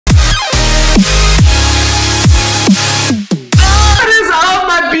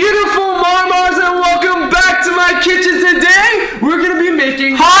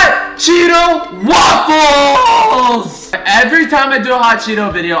Cheeto Waffles! Every time I do a Hot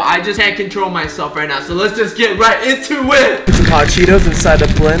Cheeto video, I just can't control myself right now. So let's just get right into it. Put some Hot Cheetos inside a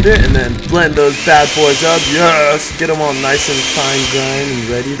blender and then blend those bad boys up. Yes, get them all nice and fine grind and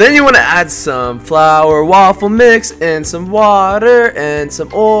ready. Then you want to add some flour waffle mix and some water and some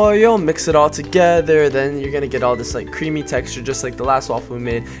oil. Mix it all together. Then you're gonna get all this like creamy texture, just like the last waffle we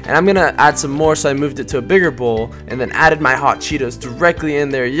made. And I'm gonna add some more, so I moved it to a bigger bowl and then added my Hot Cheetos directly in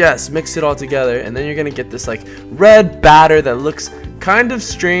there. Yes, mix it all together, and then you're gonna get this like red batter that looks kind of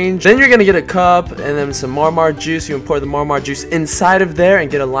strange. Then you're gonna get a cup and then some Marmar juice. You can pour the Marmar juice inside of there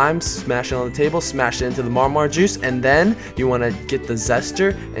and get a lime, smash it on the table, smash it into the Marmar juice, and then you want to get the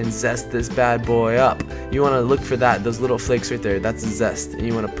zester and zest this bad boy up. You want to look for that, those little flakes right there. That's the zest, and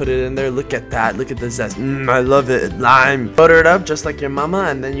you want to put it in there. Look at that, look at the zest. I love it. Lime. Butter it up just like your mama,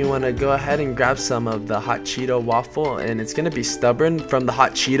 and then you want to go ahead and grab some of the Hot Cheeto waffle, and it's gonna be stubborn from the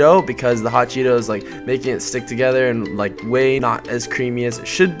Hot Cheeto because the Hot Cheeto is like making it stick together and like way not as creamy as it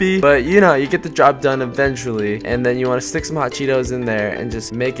should be, but you know, you get the job done eventually. And then you want to stick some Hot Cheetos in there and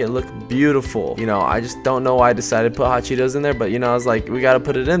just make it look beautiful. You know, I just don't know why I decided to put Hot Cheetos in there, but you know, I was like, we gotta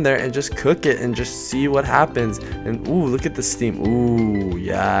put it in there and just cook it and just see what happens. And ooh, look at the steam. Ooh,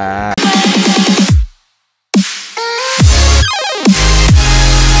 yeah.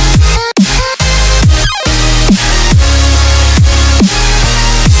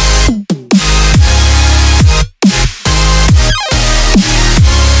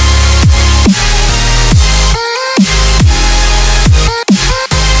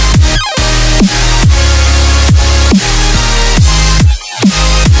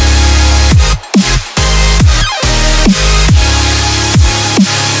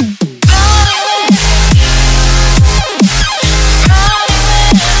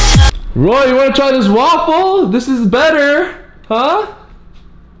 Roy, you want to try this waffle? This is better, huh?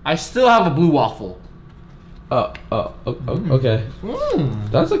 I still have a blue waffle. Okay.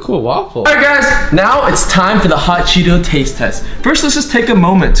 That's a cool waffle. Alright guys, now it's time for the Hot Cheeto taste test. First, let's just take a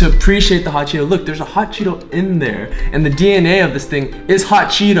moment to appreciate the Hot Cheeto. Look, there's a Hot Cheeto in there, and the DNA of this thing is Hot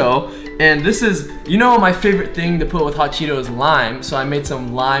Cheeto. And this is, you know, my favorite thing to put with Hot Cheeto is lime, so I made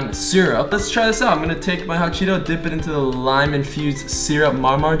some lime syrup. Let's try this out. I'm gonna take my Hot Cheeto, dip it into the lime-infused syrup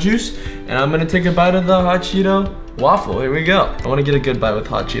Marmar juice, and I'm gonna take a bite of the Hot Cheeto waffle. Here we go. I wanna get a good bite with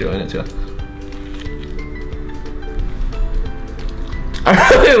Hot Cheeto in it too. I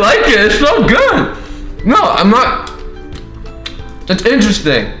really like it, it's so good. No, I'm not, it's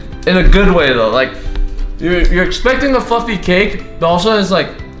interesting, in a good way though. Like, you're expecting a fluffy cake, but also it's like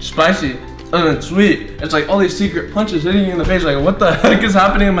spicy and then sweet. It's like all these secret punches hitting you in the face, like what the heck is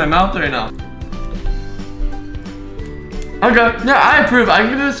happening in my mouth right now? Okay, yeah, I approve. I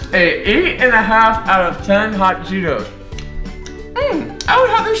give this a 8.5 out of 10 Hot Cheetos. I would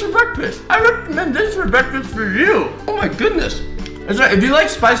have this for breakfast. I recommend this for breakfast for you. Oh my goodness. That's right, if you like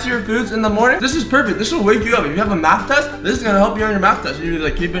spicier foods in the morning, this is perfect. This will wake you up. If you have a math test, this is gonna help you on your math test. You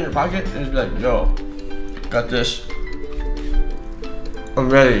like keep it in your pocket and just be like, yo, got this. I'm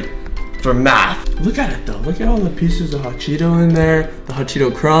ready for math. Look at it though. Look at all the pieces of Hot Cheeto in there, the Hot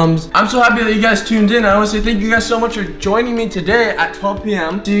Cheeto crumbs. I'm so happy that you guys tuned in. I want to say thank you guys so much for joining me today at 12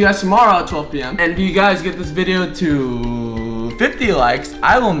 p.m. See you guys tomorrow at 12 p.m. And if you guys get this video to 50 likes,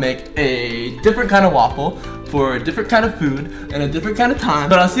 I will make a different kind of waffle for a different kind of food and a different kind of time.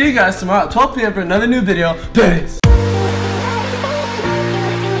 But I'll see you guys tomorrow at 12 p.m. for another new video. Peace.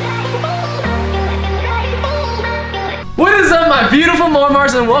 What is up, my beautiful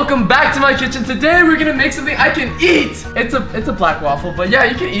Marmars, and welcome back to my kitchen. Today we're gonna make something I can eat. It's a black waffle, but yeah,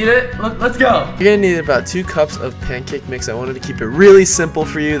 you can eat it. Let's go. You're gonna need about 2 cups of pancake mix. I wanted to keep it really simple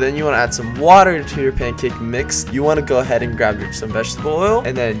for you. Then you want to add some water to your pancake mix. You want to go ahead and grab some vegetable oil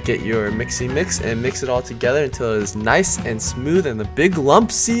and then get your mixy mix and mix it all together until it is nice and smooth and the big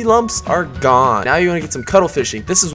lumpy lumps are gone. Now you want to get some cuttlefishing. This is